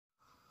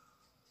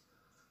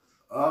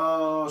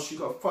Oh, she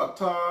got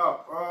fucked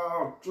up.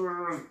 Oh,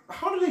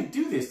 how do they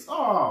do this?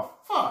 Oh,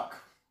 fuck.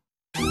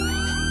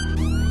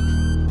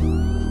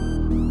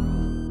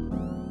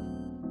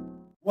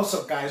 What's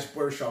up guys,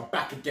 Borisha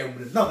back again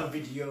with another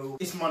video.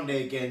 It's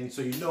Monday again,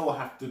 so you know I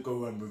have to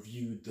go and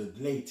review the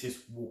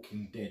latest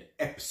Walking Dead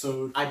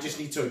episode. I just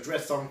need to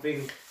address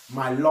something.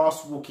 My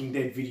last Walking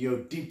Dead video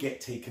did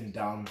get taken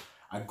down.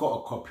 I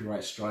got a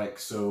copyright strike,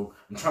 so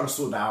I'm trying to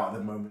sort that out at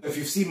the moment. If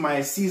you've seen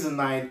my season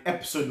 9,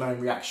 episode 9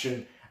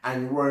 reaction,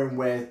 and you're wondering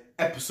where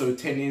episode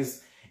 10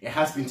 is, it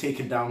has been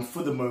taken down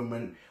for the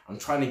moment. I'm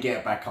trying to get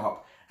it back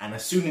up, and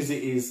as soon as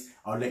it is,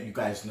 I'll let you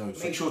guys know.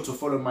 Make sure to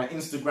follow my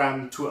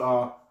Instagram,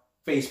 Twitter,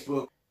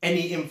 Facebook.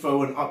 Any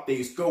info and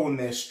updates, go on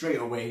there straight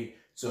away,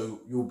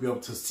 so you'll be able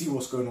to see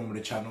what's going on with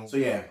the channel. So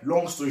yeah,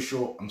 long story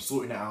short, I'm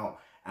sorting it out,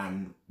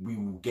 and we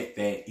will get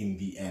there in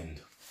the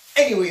end.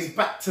 Anyways,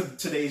 back to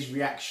today's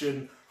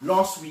reaction.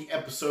 Last week's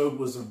episode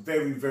was a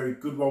very, very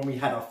good one. We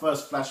had our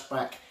first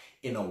flashback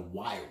in a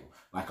while.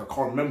 Like, I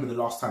can't remember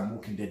the last time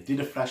Walking Dead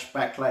did a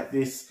flashback like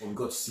this. We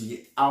got to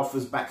see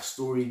Alpha's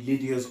backstory,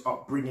 Lydia's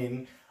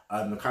upbringing,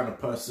 the kind of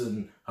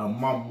person her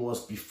mum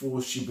was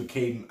before she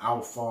became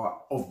Alpha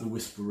of the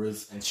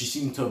Whisperers. And she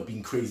seemed to have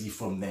been crazy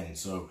from then.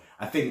 So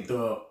I think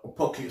the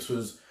apocalypse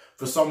was,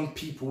 for some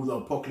people, the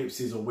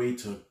apocalypse is a way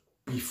to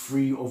be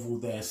free of all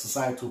their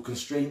societal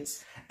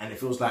constraints. And it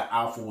feels like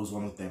Alpha was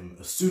one of them.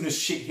 As soon as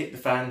shit hit the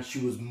fan, she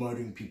was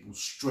murdering people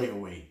straight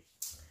away.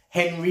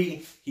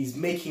 Henry, he's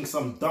making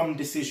some dumb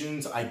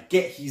decisions. I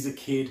get he's a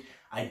kid.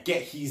 I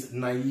get he's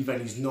naive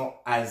and he's not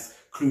as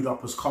clued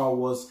up as Carl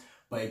was.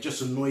 But it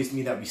just annoys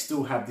me that we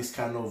still have this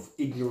kind of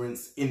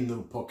ignorance in the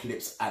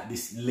apocalypse at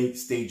this late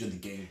stage of the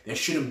game. There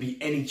shouldn't be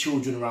any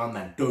children around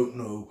that don't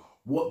know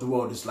what the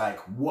world is like,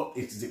 what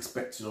is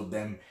expected of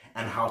them,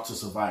 and how to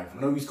survive. I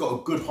know he's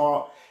got a good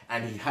heart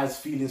and he has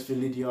feelings for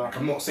Lydia.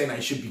 I'm not saying that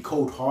he should be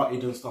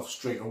cold-hearted and stuff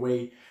straight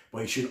away,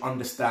 but he should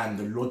understand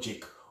the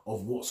logic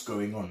of what's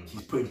going on.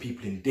 He's putting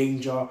people in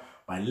danger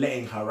by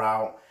letting her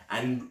out,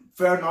 and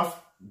fair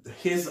enough,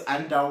 his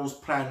and Daryl's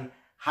plan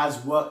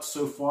has worked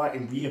so far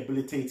in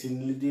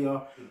rehabilitating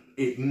Lydia.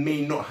 It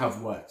may not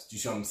have worked. Do you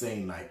see what I'm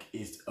saying? Like,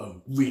 it's a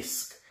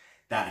risk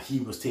that he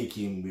was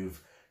taking with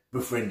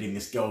befriending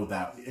this girl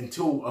that,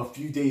 until a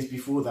few days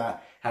before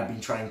that, had been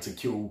trying to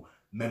kill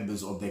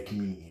members of their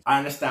community. I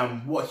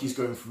understand what he's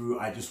going through.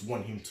 I just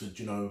want him to,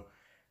 you know,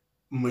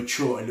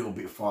 mature a little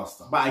bit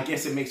faster. But I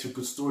guess it makes for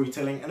good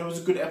storytelling, and it was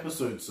a good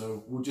episode,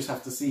 so we'll just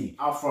have to see.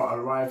 Alpha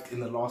arrived in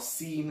the last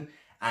scene,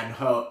 and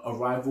her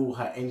arrival,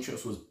 her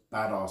entrance was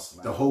badass.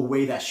 Like, the whole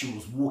way that she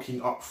was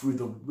walking up through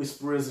the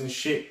Whisperers and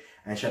shit,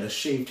 and she had a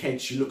shaved head,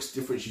 she looks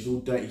different, she's all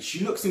dirty.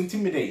 She looks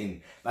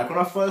intimidating. Like, when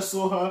I first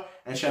saw her,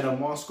 and she had a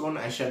mask on,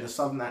 and she had a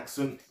southern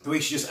accent, the way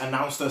she just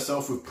announced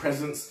herself with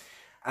presence,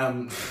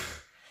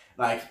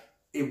 like,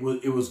 it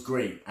was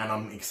great, and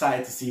I'm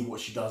excited to see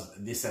what she does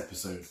this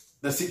episode.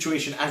 The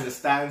situation as it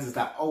stands is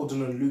that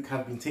Alden and Luke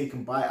have been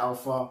taken by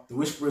Alpha. The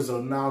Whisperers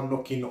are now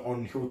knocking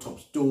on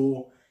Hilltop's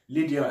door.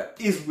 Lydia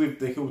is with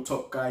the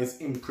Hilltop guys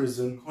in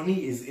prison.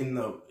 Connie is in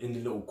the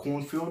little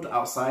cornfield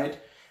outside,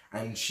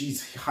 and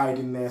she's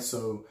hiding there,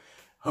 so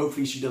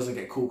hopefully she doesn't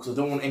get caught, because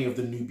I don't want any of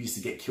the newbies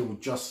to get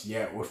killed just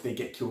yet, or if they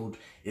get killed,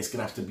 it's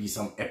gonna have to be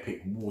some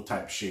epic war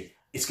type shit.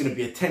 It's gonna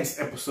be a tense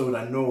episode,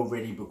 I know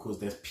already, because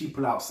there's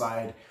people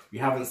outside. We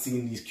haven't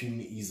seen these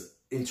communities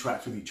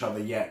interact with each other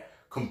yet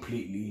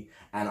completely,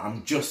 and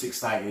I'm just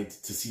excited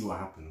to see what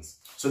happens.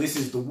 So this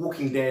is The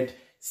Walking Dead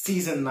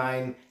Season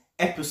 9,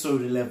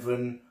 Episode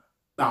 11,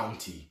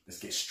 Bounty. Let's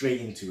get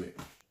straight into it.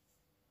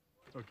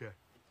 Okay.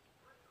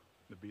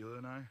 Nabila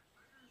and I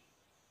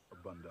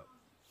are bunned up.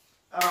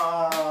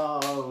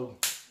 Oh.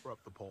 We're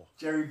up the pole.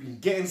 Jerry been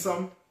getting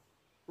some.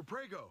 We're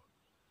prego.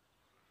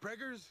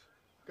 Preggers.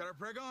 Got our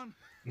preg on?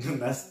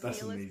 that's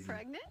amazing.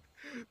 Pregnant?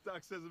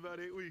 Doc says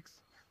about 8 weeks.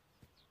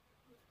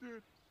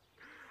 Dude,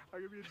 I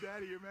could be a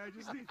daddy, Your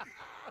Majesty.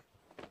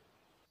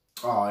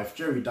 Oh, if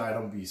Jerry died,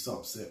 I'd be so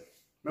upset.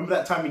 Remember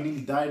that time he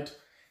nearly died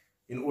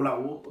in All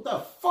Out War? What the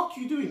fuck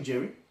you doing,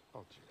 Jerry?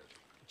 Oh,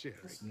 Jerry.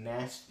 That's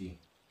nasty.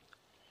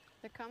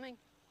 They're coming.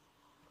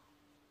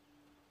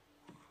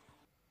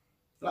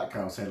 I like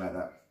Carol's hair like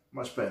that.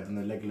 Much better than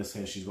the Legolas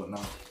hair she's got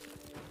now.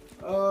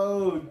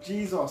 Oh,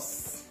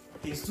 Jesus.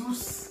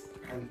 Jesus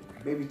and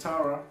baby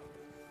Tara.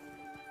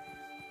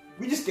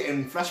 We're just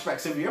getting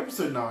flashbacks every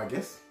episode now, I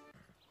guess.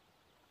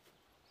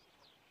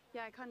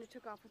 Yeah, I kind of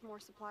took off with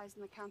more supplies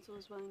than the council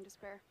was willing to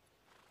spare.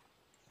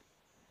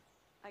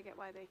 I get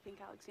why they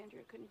think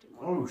Alexandria couldn't do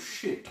more. Oh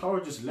shit,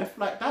 Tara just left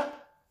like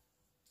that?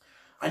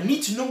 I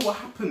need to know what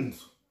happened.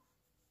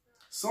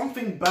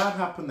 Something bad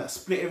happened that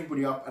split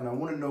everybody up, and I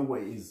want to know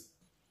what it is.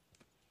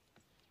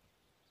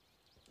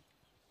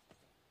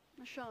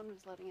 Michonne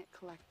was letting it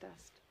collect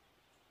dust.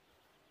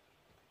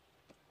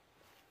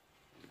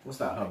 What's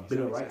that? Her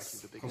Bill of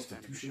Rights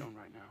Constitution?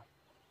 Right now.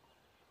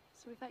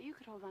 So we thought you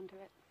could hold on to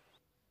it.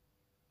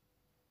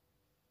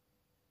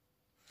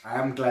 I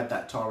am glad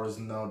that Tara's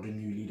now the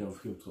new leader of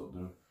Hilltop,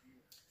 though.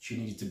 She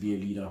needed to be a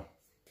leader.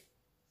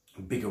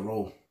 A bigger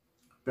role.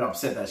 Bit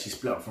upset that she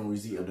split up from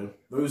Rosita though.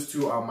 Those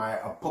two are my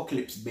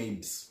apocalypse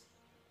babes.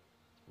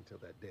 Until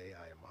that day,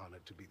 I am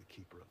honored to be the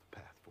keeper of the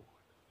path forward.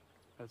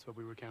 That's what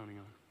we were counting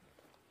on.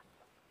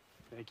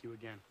 Thank you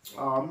again.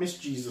 Oh, I miss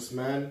Jesus,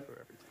 man. For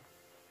everything.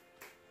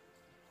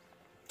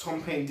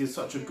 Tom Payne did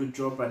such a good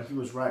job, and he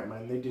was right,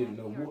 man. They didn't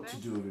know what to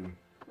do with him.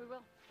 We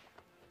will.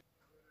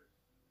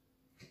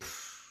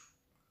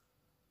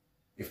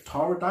 If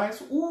Tara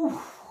dies, ooh,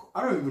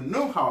 I don't even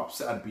know how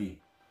upset I'd be.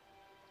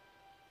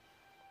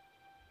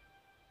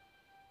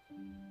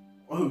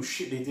 Oh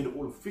shit, they did it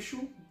all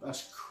official?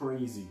 That's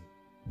crazy.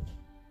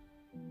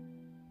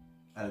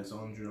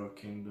 Alexandria,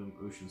 Kingdom,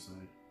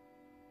 Oceanside.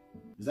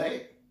 Is that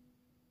it?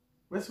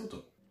 Where's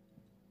Hilltop?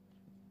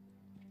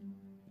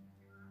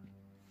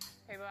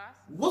 Hey, boss.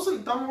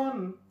 Wasn't that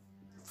one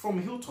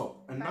from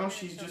Hilltop, and now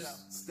she's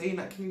just staying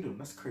at Kingdom?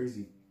 That's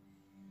crazy.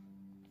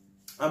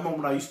 I remember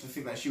when I used to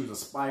think that she was a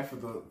spy for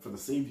the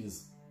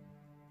Saviors.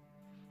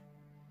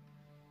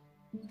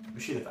 We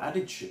should have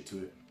added shit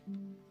to it.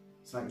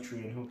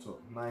 Sanctuary and Hilltop,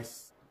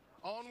 nice.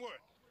 Onward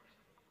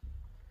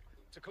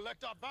to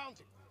collect our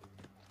bounty.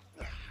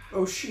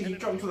 Oh shit, he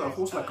jumped to that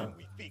horse like a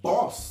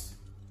boss.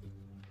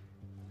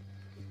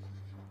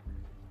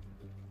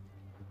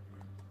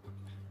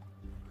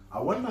 I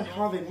wonder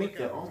how they make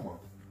their armor.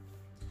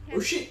 Oh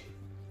shit,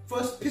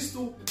 first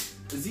pistol,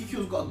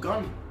 Ezekiel's got a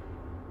gun.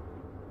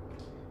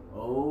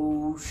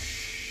 Oh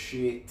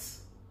shit.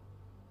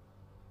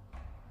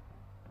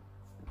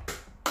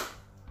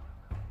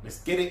 Let's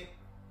get it.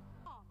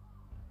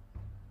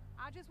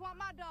 I just want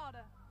my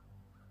daughter.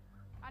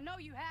 I know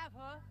you have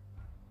her.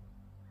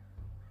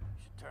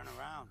 You should turn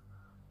around.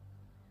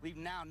 Leave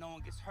now, no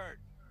one gets hurt.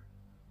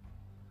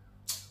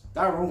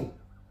 That room.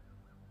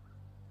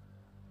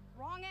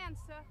 Wrong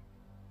answer.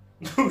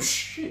 Oh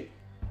shit.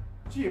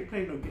 She ain't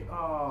playing no game.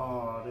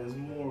 Oh, there's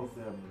more of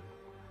them.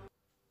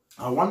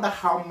 I wonder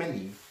how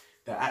many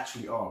there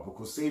actually are,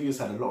 because Saviors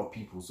had a lot of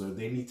people, so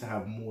they need to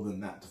have more than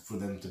that for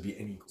them to be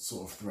any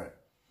sort of threat.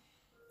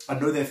 I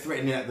know they're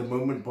threatening at the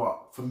moment,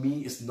 but for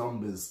me, it's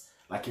numbers.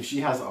 Like, if she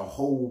has a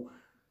whole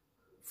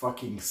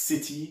fucking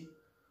city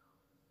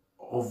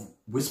of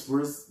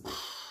whisperers,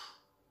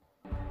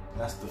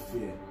 that's the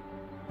fear.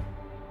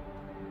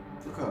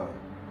 Look at her.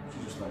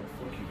 She's just like,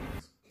 fuck you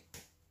guys.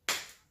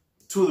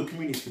 Two of the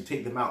communities could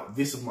take them out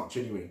this much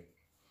anyway.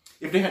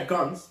 If they had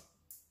guns.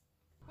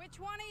 Which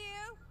one of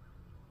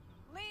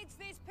you leads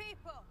these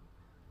people?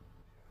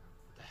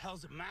 What the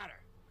hell's it matter?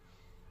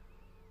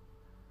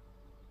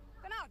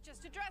 Then I'll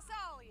just address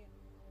all of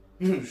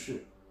you. Oh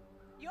shit.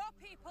 Your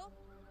people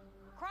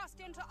crossed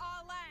into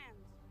our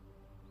lands.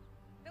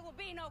 There will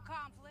be no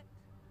conflict.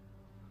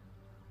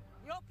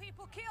 Your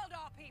people killed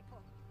our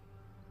people.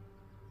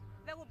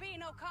 There will be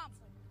no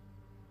conflict.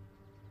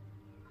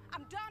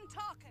 I'm done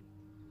talking.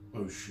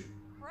 Oh shit.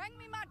 Bring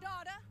me my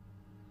daughter,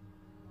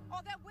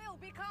 or there will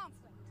be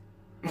conflict.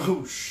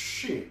 Oh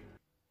shit.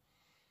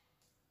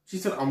 She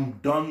said, I'm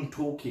done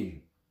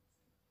talking.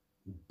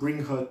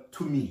 Bring her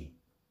to me,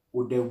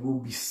 or there will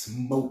be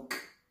smoke.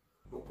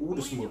 All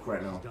the smoke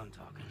right now. Done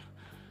talking.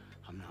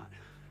 I'm not.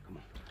 Come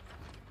on.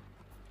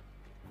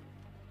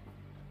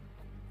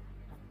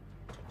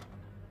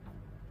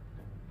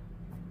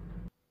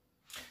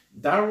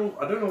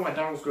 Daryl, I don't know why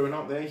Daryl's going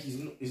out there.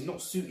 He's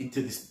not suited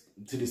to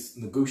this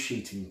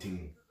negotiating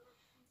thing.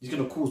 He's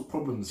gonna cause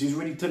problems. He's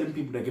already telling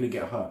people they're gonna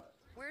get hurt.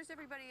 Where's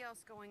everybody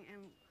else going,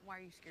 and why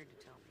are you scared to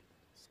tell me?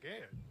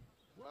 Scared?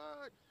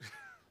 What?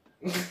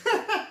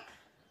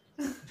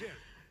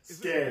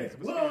 Scared?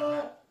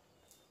 What?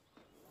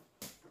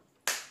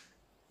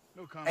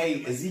 No comment.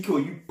 Hey, Ezekiel,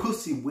 you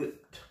pussy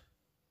whipped.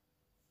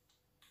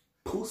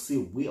 Pussy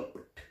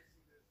whipped.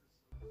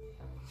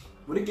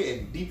 What are they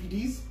getting?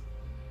 DVDs?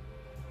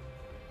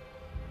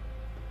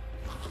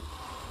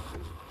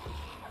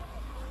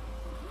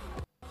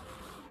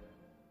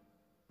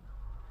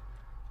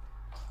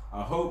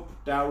 I hope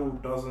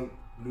Daryl doesn't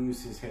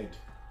lose his head.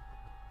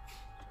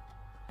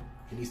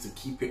 He needs to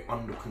keep it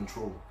under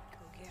control. Go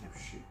get him. Oh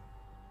shit.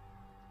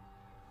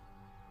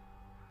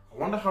 I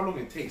wonder how long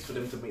it takes for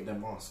them to make their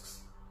masks.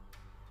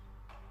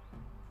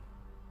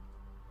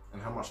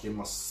 And how much they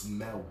must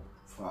smell.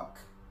 Fuck.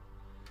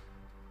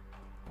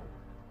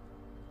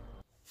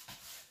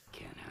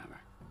 Can't have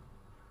her.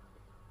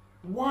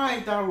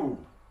 Why, Daryl?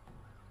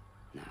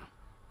 Now.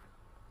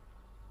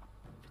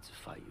 If it's a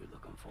fight you're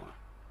looking for,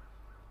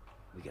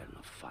 we got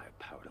enough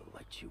firepower to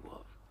light you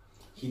up.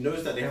 He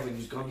knows that they haven't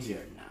used guns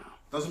yet. Now.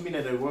 Doesn't mean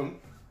that they won't.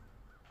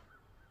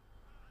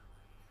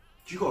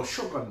 You got a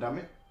shotgun, damn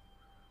it.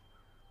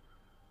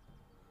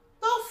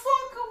 The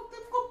fuck?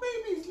 They've got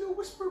babies, little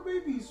whisper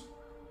babies.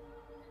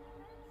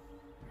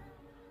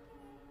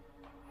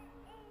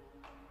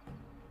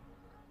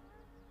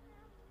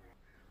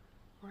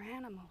 We're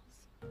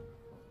animals.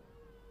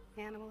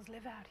 Animals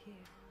live out here.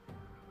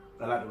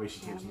 I like the way she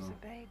talks Animals now. are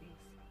babies.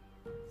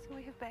 So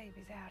we have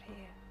babies out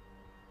here.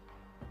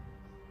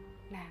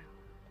 Now,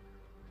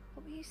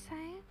 what were you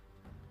saying?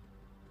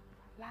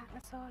 Lighten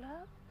us all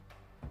up?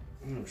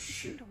 Oh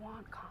shit. You don't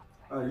want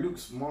conflict.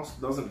 Luke's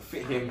mask doesn't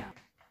fit him.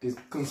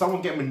 Can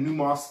someone get him a new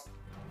mask?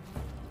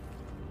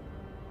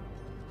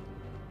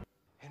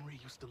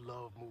 used to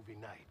love movie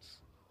nights.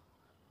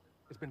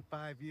 It's been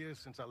 5 years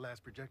since our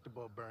last projector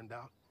bulb burned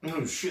out.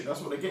 Oh shit,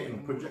 that's what they're getting,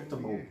 a projector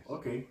bulb.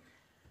 Okay.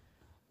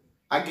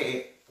 I get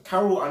it.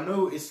 Carol, I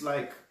know it's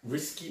like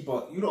risky,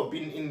 but you lot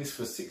been in this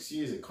for 6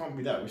 years. It can't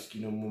be that risky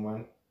no more,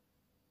 man.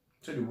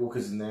 Tell the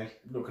walkers in there.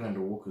 You're looking at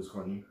the walkers,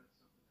 can't you?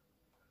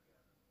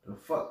 The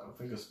fuck? I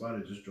think a spider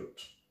just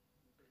dropped.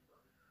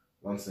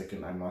 1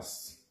 second, I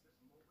must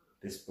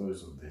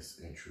dispose of this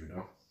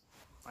intruder.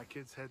 My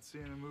kid's head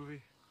seeing a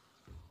movie.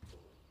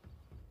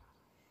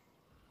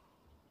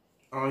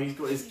 Oh, he's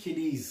got his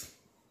kiddies.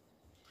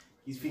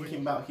 He's thinking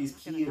about his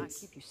Gonna not kids.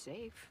 keep you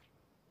safe.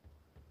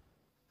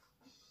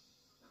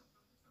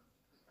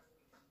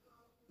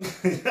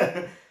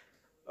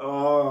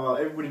 Oh,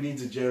 everybody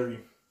needs a Jerry.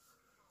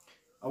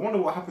 I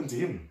wonder what happened to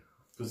him.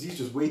 Because he's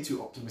just way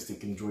too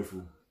optimistic and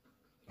joyful.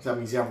 So that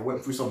means he either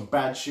went through some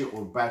bad shit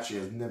or bad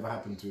shit has never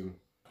happened to him.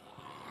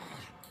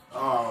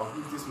 Oh,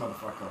 who's this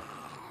motherfucker?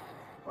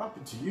 What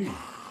happened to you?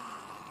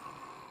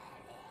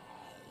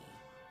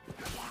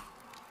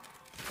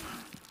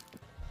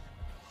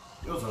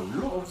 There's a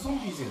lot of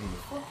zombies in here.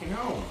 Fucking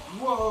hell.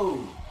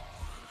 Whoa.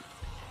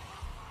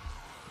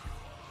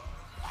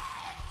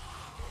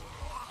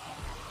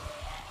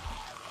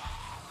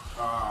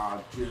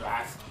 Ah,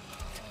 Jesus.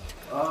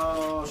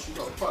 Oh, she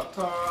got fucked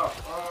up.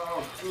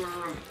 Oh,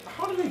 God.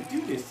 How do they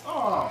do this?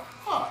 Oh,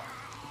 fuck.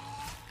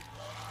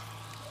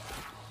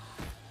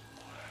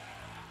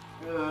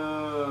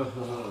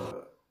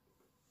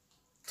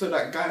 So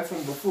that guy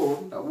from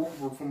before, that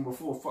walker from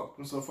before, fucked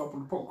himself up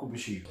with a popcorn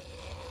machine.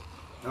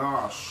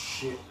 Ah,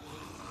 shit.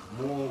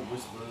 More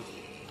whispers.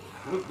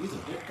 Look, these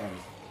are dead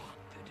guys.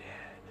 The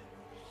dead.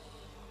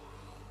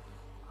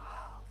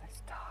 Oh,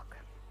 let's talk.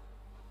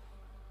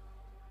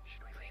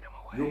 Should we lead him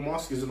away? Your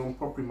mask isn't on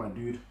properly, my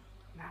dude.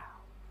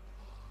 Now.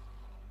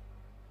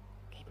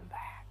 Keep him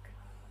back.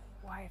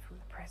 Away from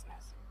the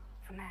prisoners.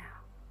 For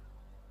now.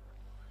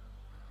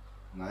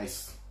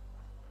 Nice.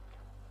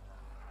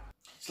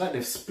 It's like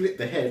they've split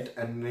the head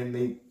and then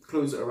they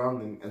close it around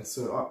them and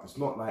sew it up. It's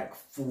not like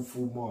full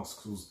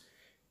mask.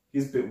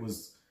 His bit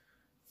was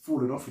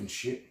falling off and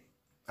shit.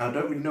 And I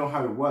don't really know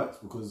how it works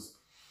because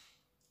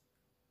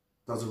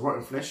does the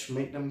rotten flesh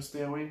make them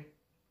stay away?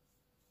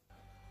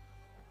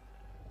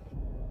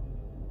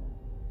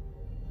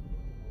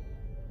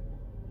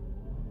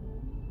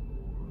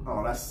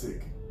 Oh, that's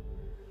sick.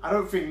 I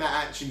don't think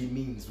that actually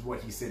means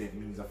what he said it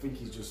means. I think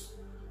he's just...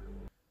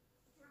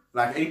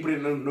 Like, anybody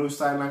that knows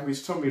sign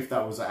language, tell me if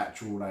that was an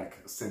actual, like,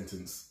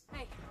 sentence.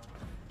 Hey,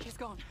 she's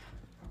gone.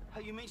 How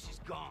you mean she's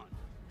gone?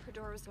 Her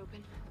door was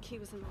open. Key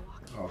was in the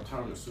lock. Oh,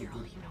 Tara is so Carol,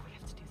 good. you know we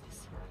have to do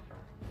this.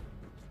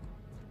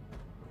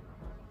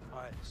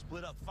 Alright,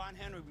 split up. Find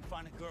Henry, we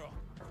find a girl.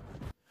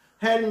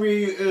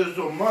 Henry is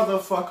a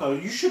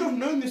motherfucker. You should have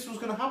known this was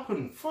gonna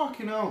happen.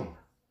 Fucking hell.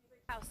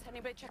 House,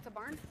 anybody check the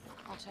barn?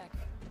 I'll check.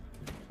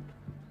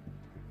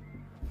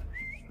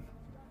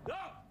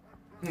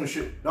 Oh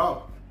shit,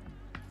 dog.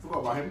 Forgot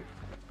about him.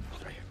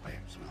 Right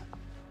here, smell.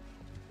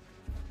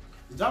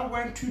 Is that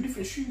wearing 2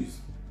 different shoes?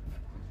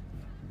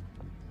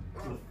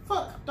 What the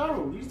fuck?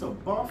 Daryl, use the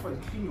bath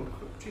and clean your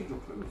change your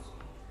clothes.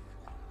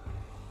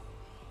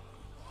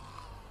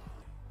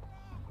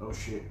 Oh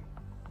shit.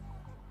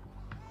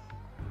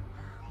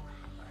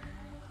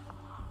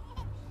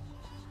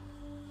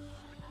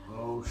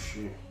 Oh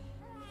shit.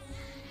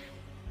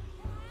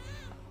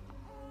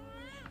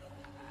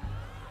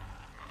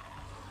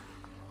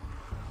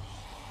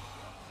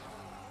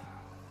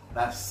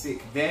 That's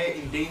sick. They're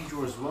in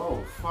danger as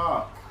well.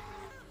 Fuck.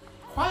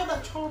 Quiet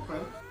that child,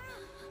 man.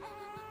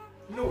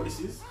 You know what this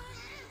is?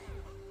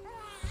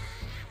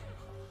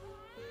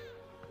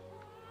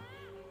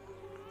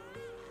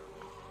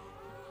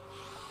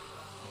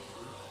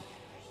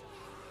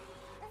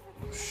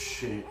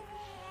 Shit.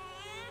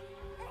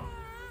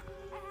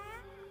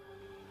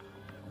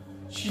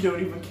 She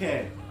don't even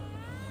care.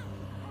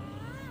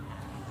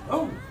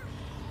 Oh.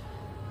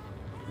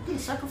 You're gonna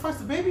sacrifice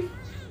the baby?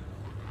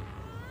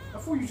 I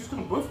thought you were just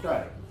gonna both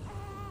die.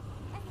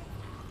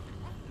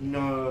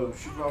 No,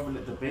 she'd rather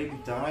let the baby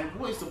die.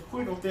 What is the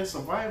point of their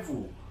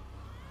survival?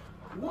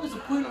 What is the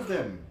point of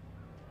them?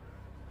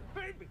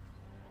 Baby!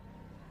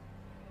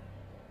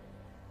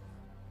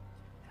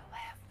 To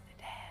laugh with the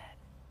dead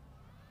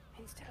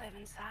means to live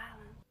in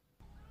silence.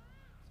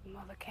 The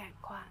mother can't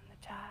quieten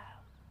the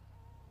child.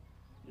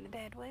 And the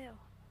dead will.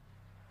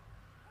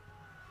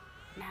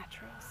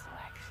 Natural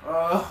selection.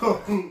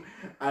 Oh,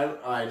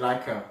 I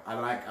like her. I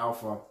like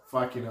Alpha.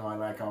 Fucking hell, I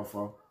like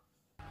Alpha.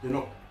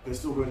 They're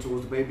still going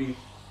towards the baby.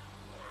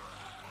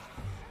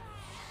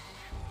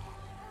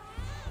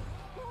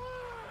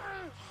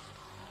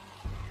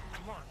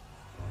 Come on.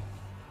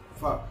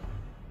 Fuck.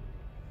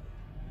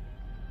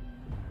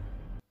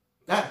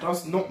 That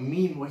does not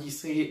mean what he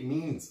say it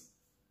means.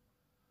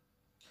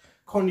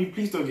 Connie,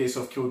 please don't get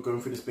yourself killed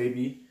going for this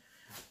baby.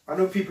 I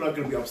know people are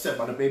going to be upset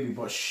by the baby,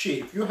 but shit,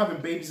 if you're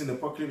having babies in the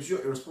apocalypse,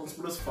 you're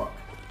irresponsible as fuck.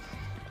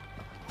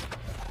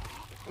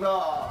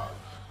 Ah.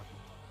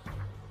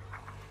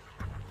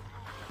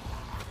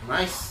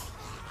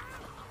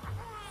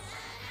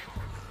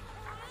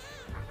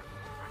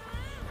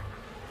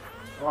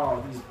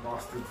 Oh, these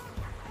bastards.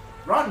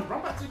 Run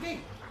back to the gate.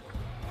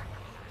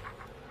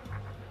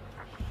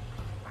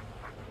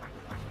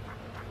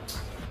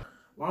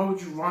 Why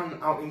would you run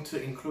out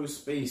into enclosed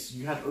space?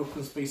 You had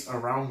open space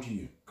around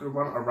you. Could have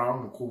run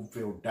around the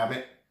cornfield, damn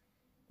it.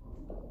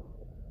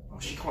 Oh,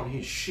 she can't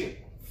hear shit.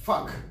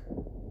 Fuck.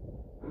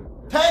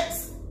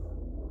 Tex!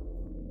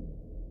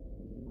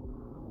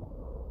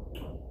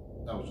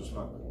 That was just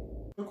luck.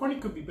 The Connie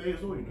could be Bay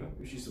as well, you know,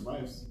 if she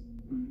survives.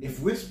 If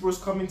Whisperers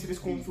come into this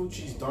cornfield,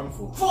 she's done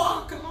for.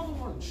 Fuck! Another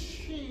one!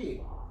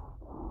 Shit!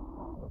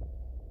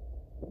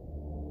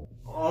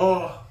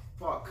 Oh,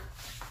 fuck.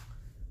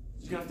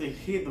 You have to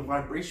hear the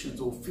vibrations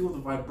or feel the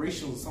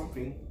vibrations or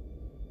something.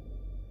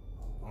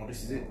 Oh,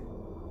 this is it.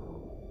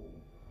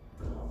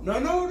 No,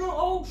 no, no!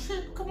 Oh,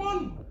 shit! Come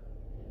on!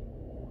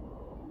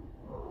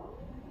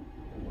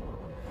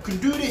 You can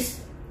do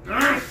this!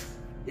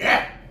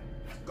 Yeah!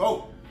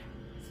 Go!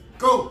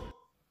 Go!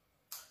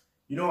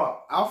 You know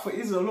what? Alpha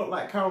is a lot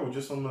like Carol,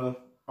 just on the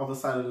other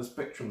side of the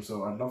spectrum.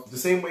 So I'd love the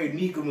same way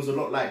Negan was a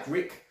lot like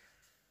Rick.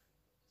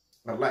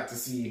 I'd like to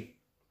see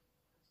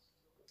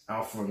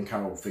Alpha and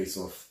Carol face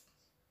off.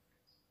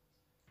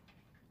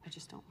 I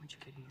just don't want you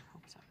getting your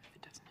hopes up if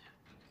it doesn't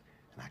happen.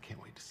 And I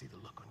can't wait to see the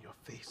look on your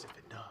face if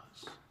it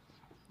does.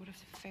 What if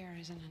the fair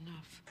isn't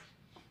enough?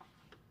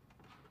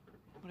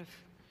 What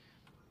if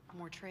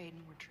more trade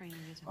and more training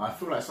isn't enough? I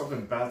feel like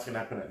something bad's gonna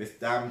happen at this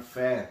damn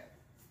fair.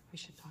 We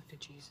should talk to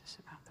Jesus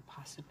about the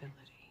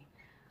possibility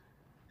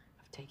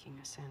of taking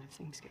us in if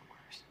things get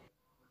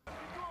worse.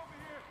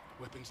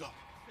 Weapons up.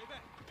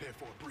 Prepare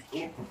for a breach.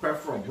 Oh, prepare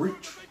for a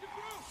breach.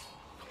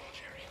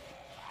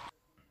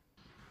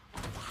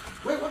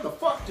 Wait, what the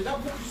fuck? Did that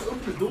walk just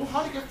open the door?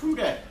 How did it get through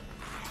there?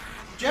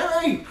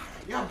 Jerry!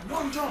 You have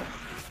one job.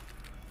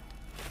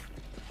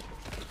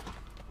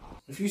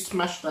 If you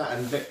smash that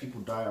and let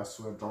people die, I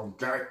swear, John.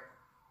 Jerry.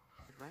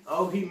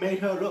 Oh, he made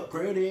her look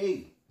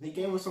pretty. He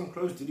gave her some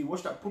clothes. Did he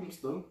wash that pumps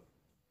though?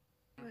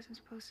 She wasn't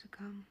supposed to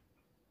come.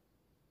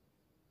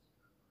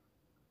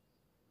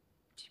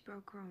 She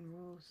broke her own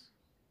rules.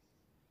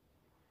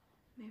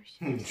 Maybe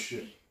she was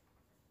Shit.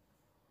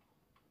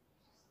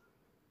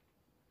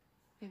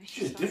 Maybe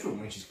She's sorry. different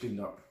when she's cleaned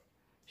up.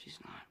 She's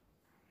not.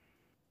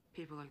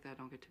 People like that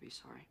don't get to be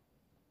sorry.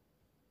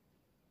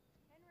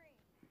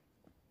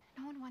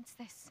 No one wants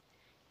this.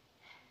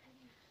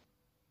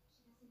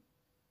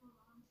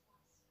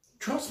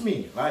 Trust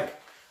me, like,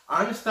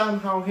 I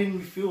understand how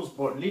Henry feels,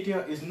 but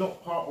Lydia is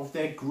not part of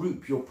their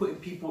group. You're putting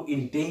people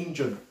in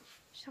danger.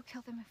 She'll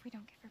kill them if we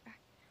don't give her back.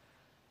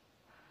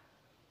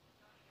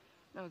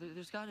 No,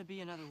 there's got to be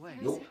another way.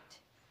 There Nope. isn't.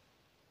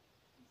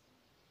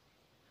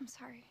 I'm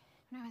sorry.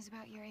 When I was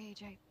about your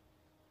age, I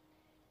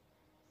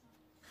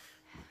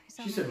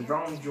saw She my said parents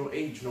round your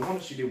age. No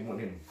wonder she didn't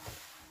want him.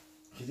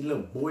 He's a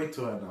little boy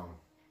to her now.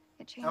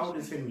 It changed How old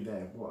is me. Henry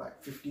there? What,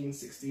 like 15,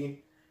 16?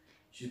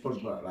 She's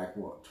probably about like,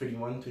 what,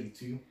 21,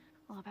 22?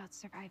 All about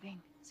surviving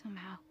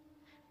somehow.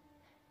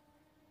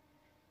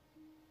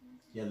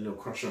 He had a little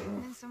crush on And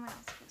her. then someone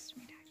else close to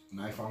me died.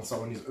 And I found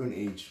someone his own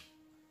age.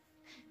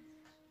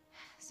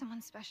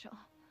 Someone special.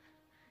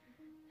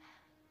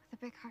 With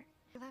a big heart.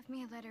 He left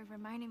me a letter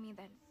reminding me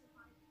that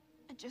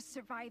just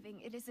surviving,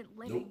 it isn't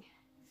living. Nope.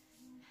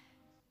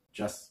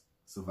 Just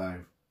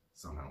survive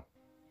somehow.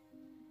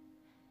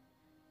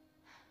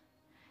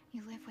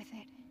 You live with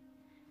it.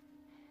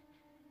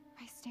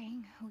 By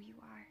staying who you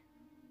are.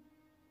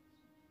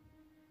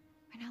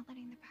 By not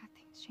letting the bad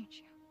things change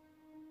you.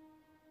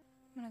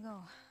 I'm gonna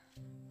go.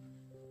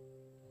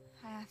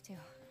 I have to.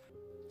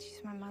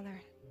 She's my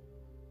mother.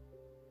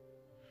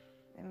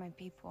 They're my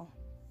people.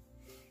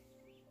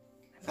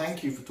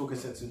 Thank you for talking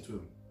sense into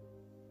him.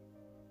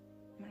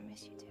 I'm gonna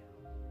miss you too.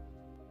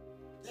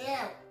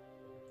 Ew.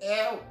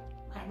 Ew.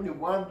 How many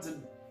words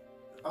and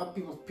other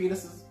people's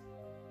penises?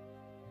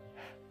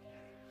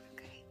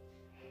 Okay.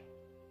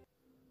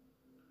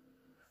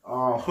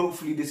 Oh,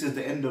 hopefully this is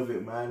the end of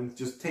it, man.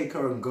 Just take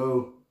her and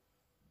go.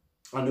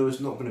 I know it's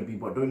not gonna be,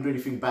 but don't do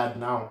anything bad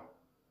now.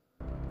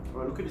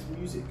 Oh, look at this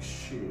music.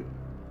 Shit.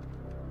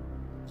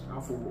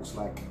 Alpha walks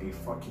like a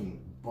fucking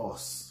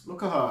boss.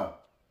 Look at her.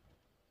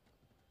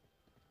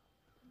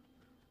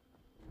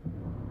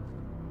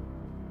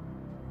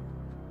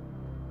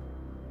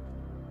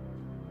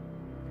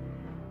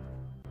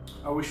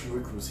 I wish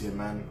Wick was here,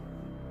 man.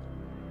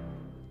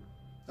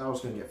 That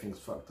was gonna get things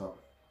fucked up.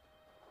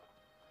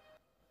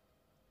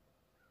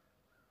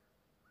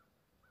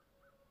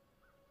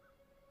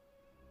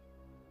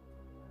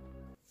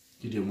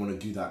 He didn't want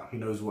to do that. He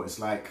knows what it's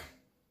like.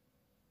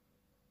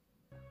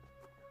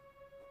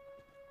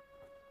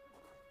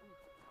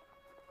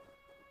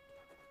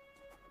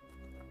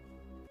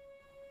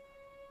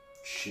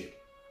 Shit.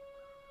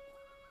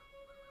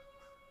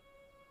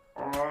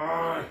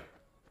 I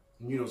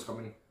knew it was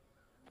coming.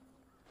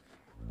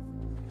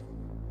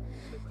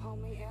 You call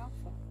me Alpha.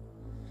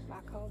 I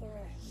call the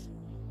rest.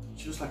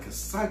 She was like a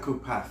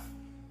psychopath.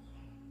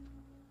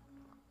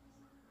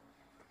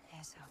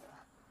 Yes,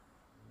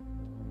 Alpha.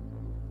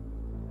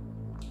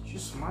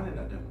 She's smiling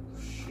at them.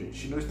 Shit,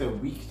 she knows they're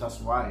weak, that's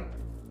why.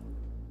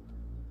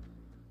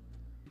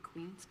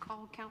 Queen's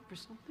call count for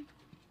something?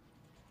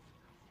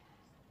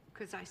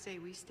 Because I say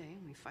we stay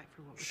and we fight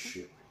for what we can.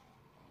 Shit.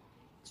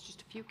 It's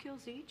just a few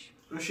kills each.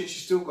 Oh shit,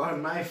 she still got her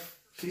knife.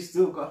 She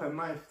still got her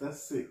knife.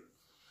 That's sick.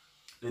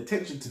 The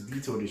attention to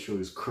detail of this show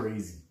is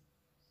crazy.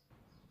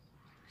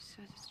 Who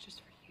says it's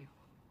just for you?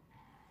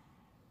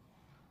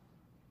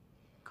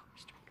 Call me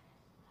straight.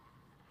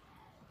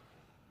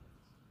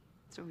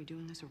 So are we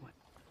doing this or what?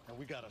 And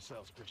we got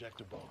ourselves a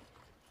projector ball.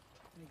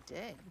 We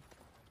did.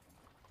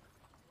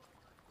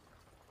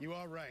 You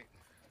are right.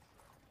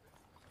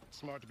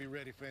 Smart to be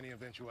ready for any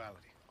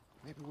eventuality.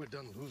 Maybe we're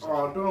done losing.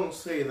 Oh, don't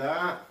say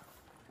that.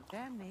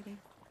 Damn, maybe.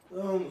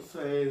 Don't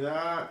say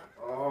that.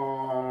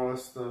 Oh,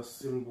 it's the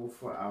symbol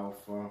for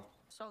Alpha.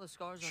 Saw the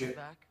scars on Shit. his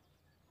back.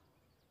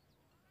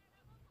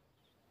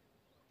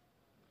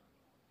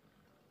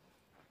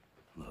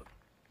 Look.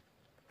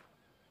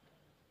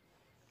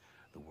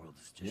 The world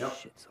is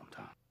just shit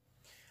sometimes.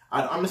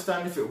 I'd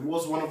understand if it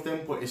was one of them,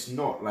 but it's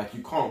not. Like,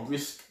 you can't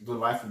risk the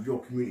life of your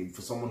community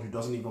for someone who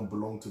doesn't even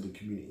belong to the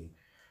community.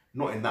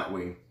 Not in that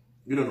way.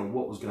 You don't know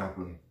what was going to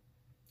happen.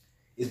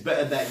 It's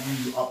better that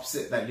you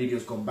upset that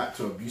Lydia's gone back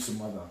to her abusive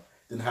mother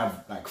than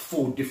have, like,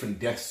 4 different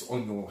deaths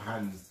on your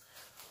hands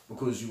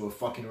because you were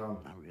fucking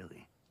around. Not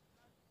really.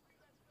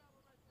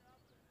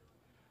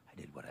 I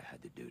did what I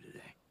had to do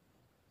today.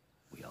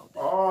 We all did.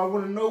 Oh, I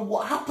want to know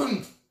what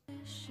happened. I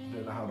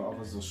don't know how the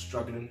others are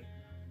struggling.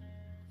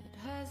 It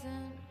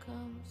hasn't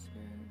come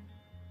through.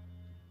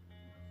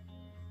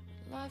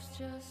 Life's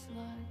just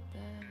like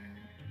that.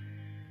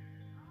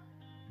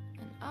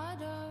 And I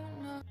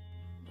don't know.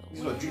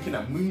 He's not drinking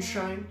that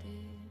moonshine.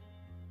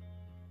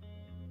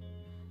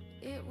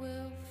 It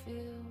will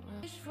feel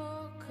right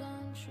for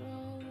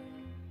control.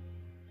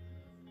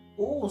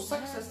 Oh,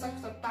 sex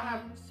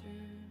time.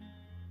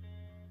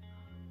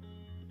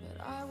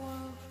 But I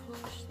won't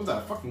push. Was that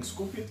a fucking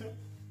scorpion thing?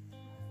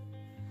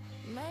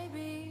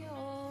 Maybe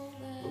all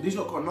that. Well, these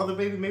lot got another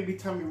baby. Maybe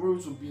Tammy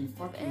Rose will be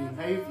fucking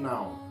Have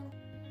now.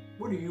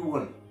 What do you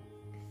want?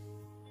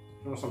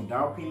 You want some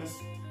Dow penis?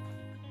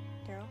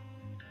 Daryl?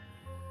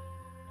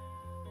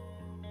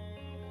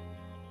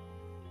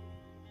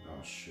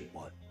 Oh shit.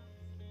 What?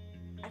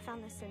 I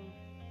found this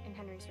in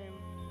Henry's room.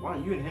 Why are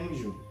you in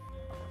Henry's room?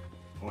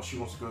 Oh, she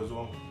wants to go as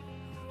well.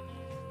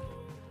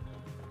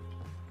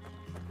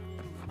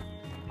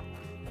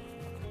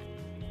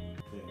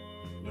 Yeah,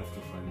 left to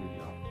find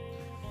Lydia.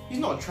 He's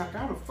not a tracker.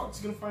 How the fuck's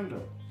he gonna find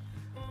her?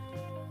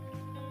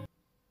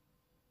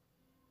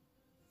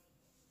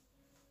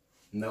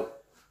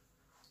 Nope.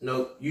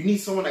 No, you need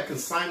someone that can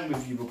sign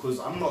with you because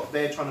I'm not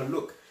there trying to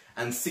look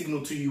and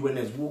signal to you when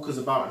there's walkers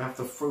about and have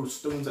to throw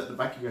stones at the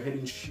back of your head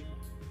and shit.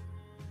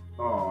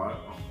 Oh,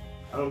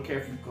 I don't care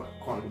if you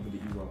can't live with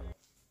it either.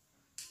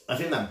 I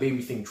think that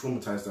baby thing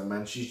traumatized her,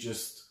 man.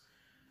 She's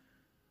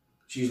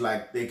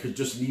like, they could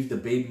just leave the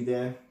baby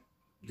there.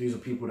 These are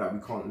people that we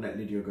can't let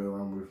Lydia go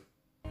around with.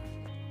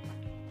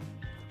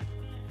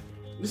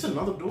 Is this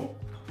another door?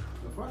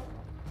 The fuck?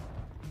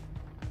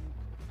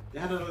 They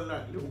had a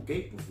like, little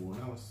gate before,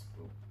 now it's...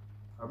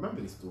 I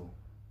remember this door.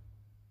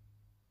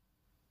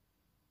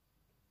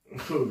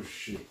 Oh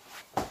shit.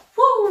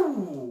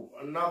 Woo!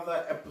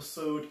 Another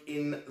episode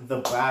in the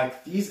bag.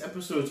 These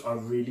episodes are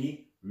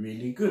really,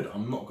 really good.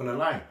 I'm not gonna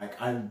lie.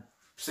 Like I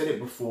said it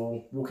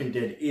before, Walking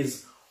Dead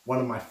is one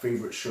of my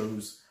favorite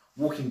shows.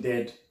 Walking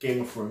Dead,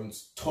 Game of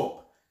Thrones,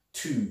 top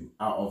 2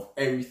 out of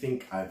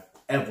everything I've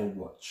ever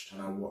watched.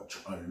 And I watch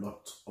a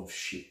lot of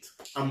shit.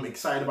 I'm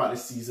excited about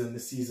this season.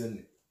 This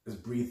season has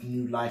breathed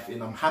new life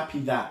in. I'm happy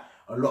that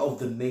a lot of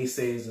the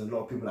naysayers and a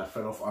lot of people that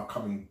fell off are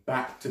coming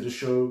back to the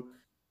show.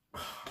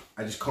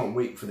 I just can't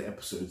wait for the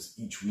episodes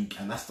each week,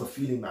 and that's the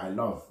feeling that I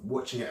love,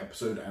 watching an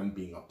episode and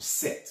being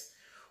upset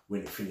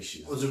when it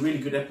finishes. It was a really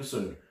good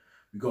episode.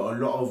 We got a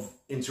lot of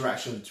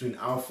interaction between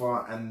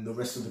Alpha and the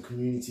rest of the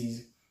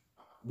communities.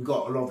 We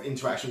got a lot of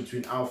interaction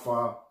between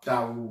Alpha,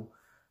 Daryl,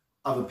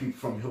 other people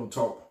from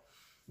Hilltop.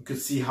 You could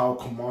see how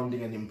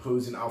commanding and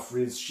imposing Alpha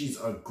is. She's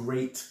a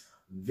great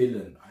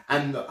villain,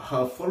 and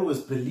her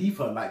followers believe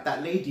her. Like,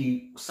 that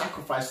lady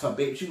sacrificed her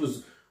babe. She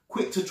was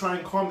quick to try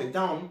and calm it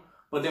down,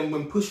 but then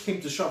when push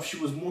came to shove, she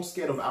was more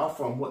scared of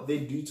Alpha and what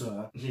they'd do to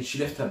her. And she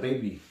left her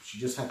baby. She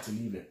just had to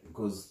leave it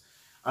because,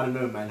 I don't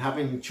know, man,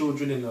 having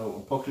children in the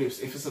apocalypse,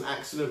 if it's an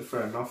accident,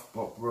 fair enough,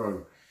 but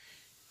bro,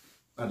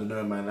 I don't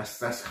know, man,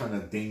 that's kind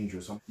of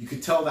dangerous. You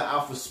could tell that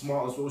Alpha's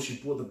smart as well. She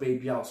brought the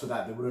baby out so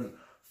that they wouldn't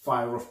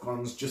fire off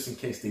guns just in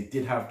case they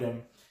did have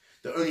them.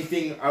 The only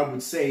thing I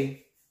would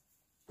say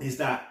is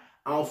that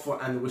Alpha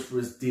and the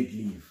Whisperers did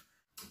leave,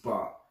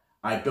 but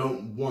I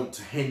don't want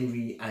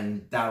Henry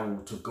and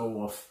Daryl to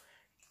go off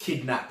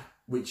kidnap,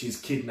 which is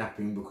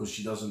kidnapping because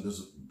she doesn't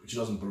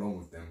belong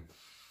with them,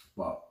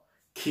 but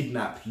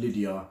kidnap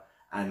Lydia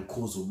and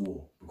cause a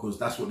war because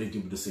that's what they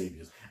did with the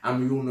Saviors, and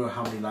we all know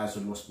how many lives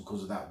were lost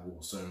because of that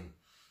war. So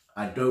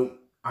I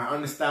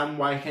understand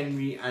why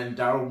Henry and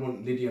Daryl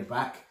want Lydia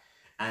back,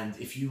 and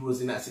if you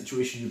was in that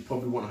situation, you'd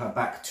probably want her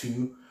back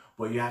too.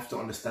 But you have to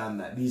understand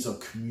that these are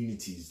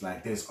communities.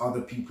 Like, there's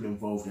other people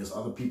involved. There's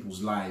other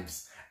people's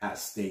lives at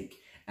stake.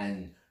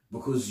 And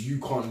because you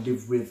can't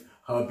live with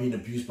her being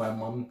abused by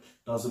mum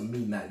doesn't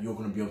mean that you're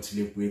going to be able to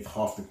live with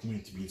half the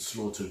community being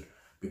slaughtered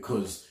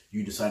because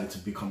you decided to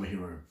become a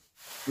hero.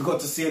 We got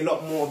to see a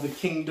lot more of the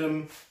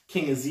kingdom.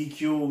 King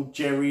Ezekiel,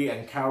 Jerry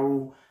and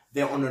Carol,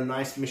 they're on a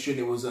nice mission.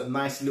 It was a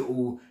nice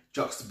little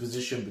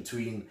juxtaposition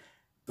between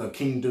the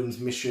kingdom's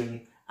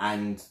mission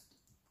and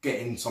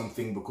getting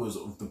something because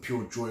of the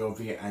pure joy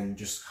of it and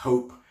just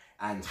hope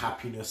and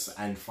happiness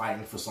and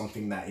fighting for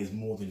something that is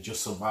more than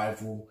just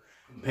survival,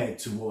 compared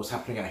to what was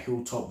happening at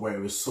Hilltop, where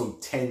it was so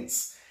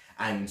tense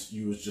and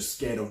you was just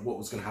scared of what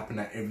was going to happen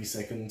at every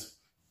second.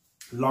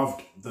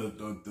 Loved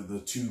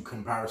the two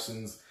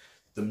comparisons.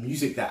 The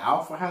music that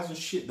Alpha has and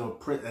shit,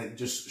 it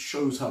just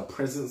shows her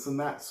presence in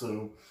that.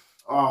 So,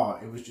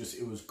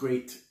 it was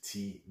great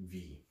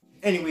TV.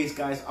 Anyways,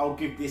 guys, I'll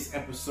give this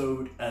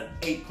episode an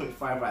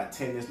 8.5 out of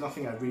 10. There's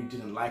nothing I really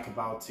didn't like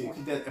about it.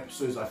 Walking Dead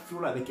episodes, I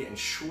feel like they're getting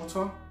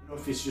shorter. I don't know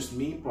if it's just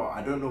me, but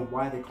I don't know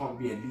why they can't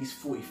be at least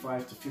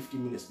 45 to 50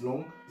 minutes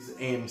long. This is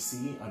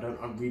AMC. I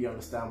don't really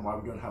understand why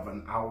we don't have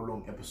an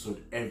hour-long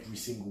episode every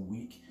single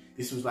week.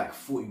 This was like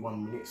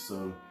 41 minutes,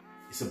 so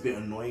it's a bit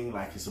annoying.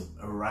 Like, it's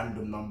a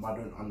random number. I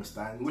don't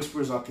understand.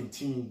 Whisperers are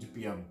continuing to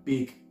be a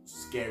big,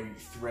 scary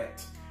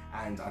threat,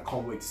 and I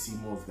can't wait to see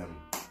more of them.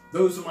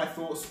 Those are my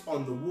thoughts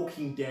on The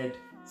Walking Dead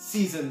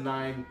Season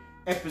 9,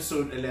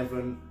 Episode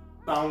 11,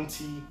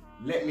 Bounty.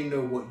 Let me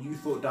know what you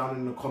thought down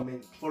in the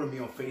comments. Follow me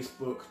on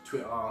Facebook,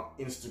 Twitter,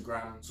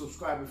 Instagram.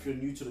 Subscribe if you're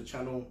new to the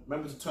channel.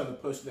 Remember to turn the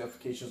post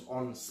notifications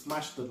on.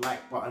 Smash the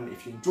like button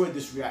if you enjoyed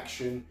this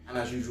reaction. And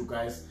as usual,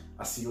 guys,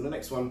 I'll see you on the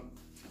next one.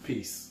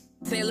 Peace.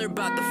 Taylor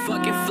about the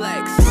fucking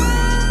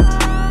flex.